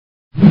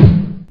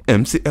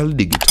MCL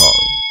Digital.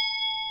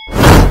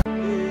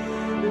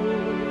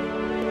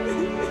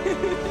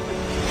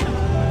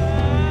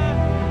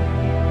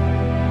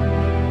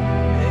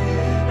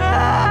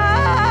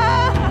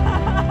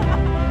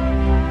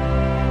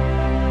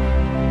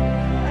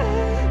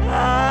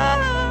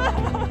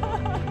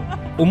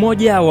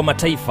 Umoja wa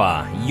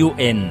Mataifa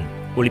UN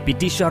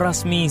ulipitisha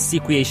rasmi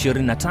siku ya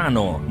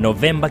 25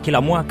 Novemba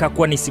kila mwaka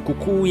kuwa ni siku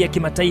kuu ya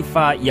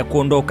kimataifa ya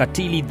kuondoa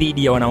ukatili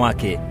dhidi ya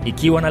wanawake,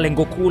 ikiwa na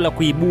lengo kuu la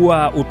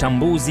kuibua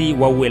utambuzi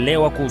wa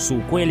uelewa kuhusu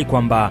ukweli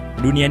kwamba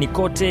duniani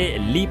kote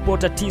lipo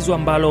tatizo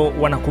ambalo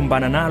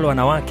wanakumbana nalo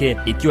wanawake,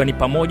 ikiwa ni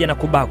pamoja na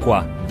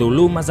kubakwa,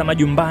 dhuluma za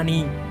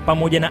majumbani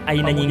pamoja na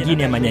aina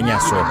nyingine ya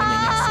manyanyaso.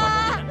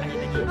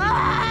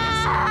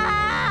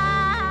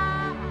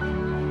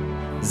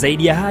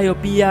 Zaidi ya hayo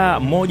pia,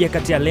 moja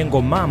kati ya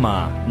lengo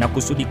mama na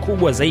kusudi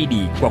kubwa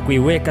zaidi kwa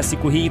kuiweka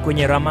siku hii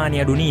kwenye ramani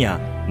ya dunia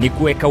ni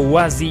kuweka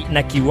uwazi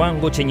na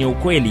kiwango chenye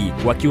ukweli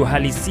wa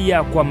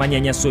kiuhalisia kwa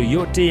manyanyaso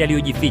yote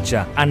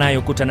yaliyojificha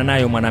anayokutana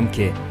nayo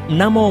mwanamke.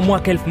 Mnamo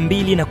mwaka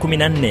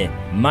 2014,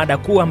 mada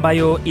kuu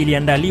ambayo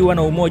iliandaliwa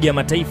na Umoja wa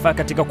Mataifa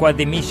katika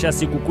kuadhimisha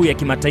siku kuu ya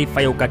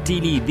kimataifa ya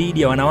ukatili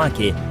dhidi ya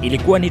wanawake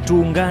ilikuwa ni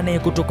tuungane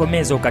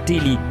kutokomeza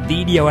ukatili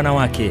dhidi ya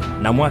wanawake,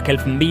 na mwaka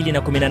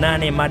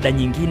 2018 mada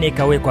nyingine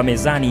ikawekwa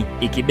mezani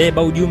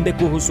ikibeba ujumbe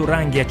kuhusu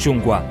rangi ya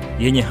chungwa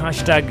yenye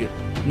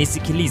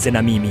 #nisikilize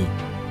na mimi.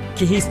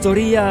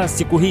 Kihistoria,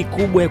 siku hii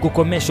kubwa ya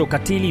kukomesha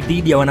ukatili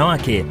dhidi ya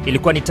wanawake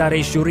ilikuwa ni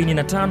tarehe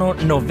 25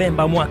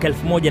 Novemba mwaka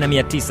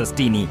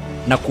 1960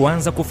 na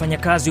kuanza kufanya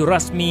kazi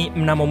rasmi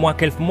mnamo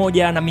mwaka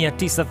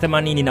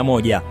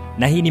 1981,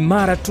 na hii ni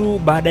mara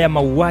tu baada ya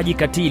mauaji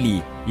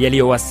katili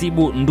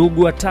yaliyowasibu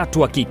ndugu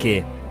watatu wa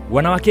kike.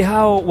 Wanawake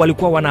hao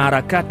walikuwa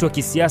wanaharakati wa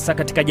kisiasa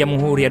katika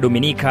Jamhuri ya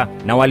Dominika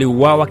na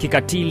waliuawa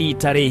kikatili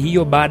tarehe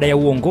hiyo baada ya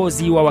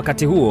uongozi wa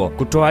wakati huo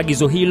kutoa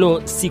agizo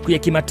hilo, siku ya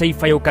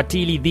kimataifa ya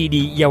ukatili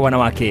dhidi ya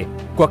wanawake.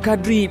 Kwa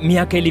kadri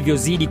miaka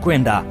ilivyozidi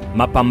kwenda,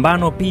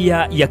 mapambano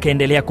pia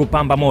yakaendelea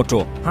kupamba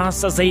moto,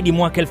 hasa zaidi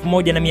mwaka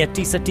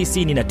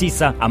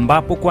 1999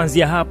 ambapo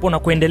kuanzia hapo na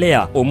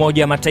kuendelea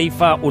Umoja wa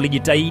Mataifa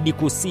ulijitahidi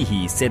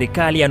kusihi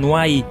serikali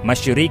anuai,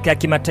 mashirika ya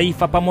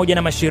kimataifa pamoja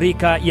na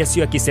mashirika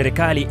yasiyo ya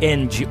kiserikali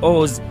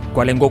NGOs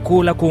kwa lengo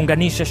kuu la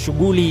kuunganisha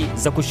shughuli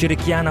za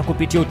kushirikiana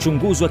kupitia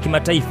uchunguzi wa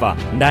kimataifa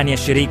ndani ya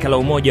shirika la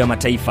Umoja wa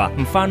Mataifa,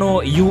 mfano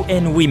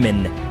UN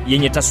Women,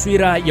 yenye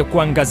taswira ya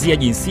kuangazia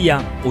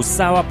jinsia,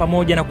 usawa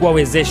pamoja na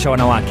kuwawezesha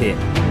wanawake.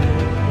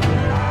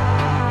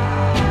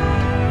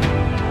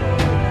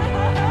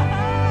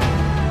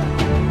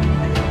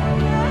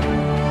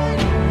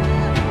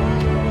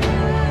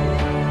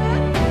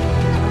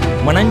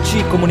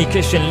 Mwananchi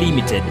Communication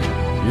Limited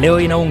leo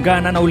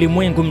inaungana na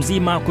ulimwengu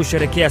mzima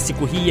kusherekea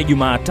siku hii ya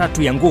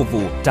Jumatatu ya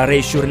nguvu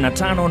tarehe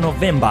 25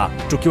 Novemba,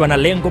 tukiwa na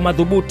lengo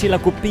madhubuti la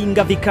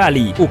kupinga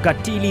vikali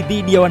ukatili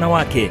dhidi ya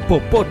wanawake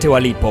popote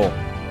walipo.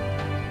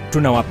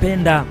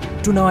 Tunawapenda,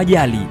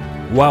 tunawajali,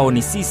 wao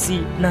ni sisi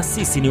na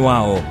sisi ni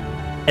wao.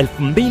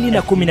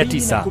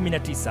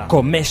 2019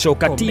 komesha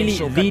ukatili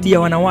dhidi ya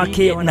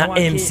wanawake na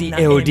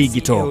MCL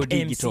Digital.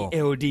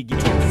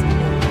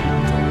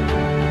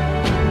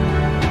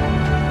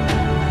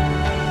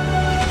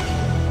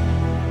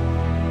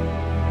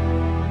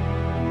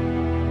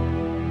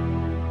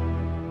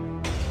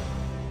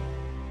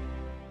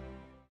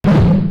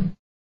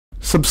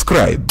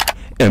 Subscribe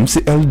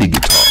MCL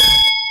Digital.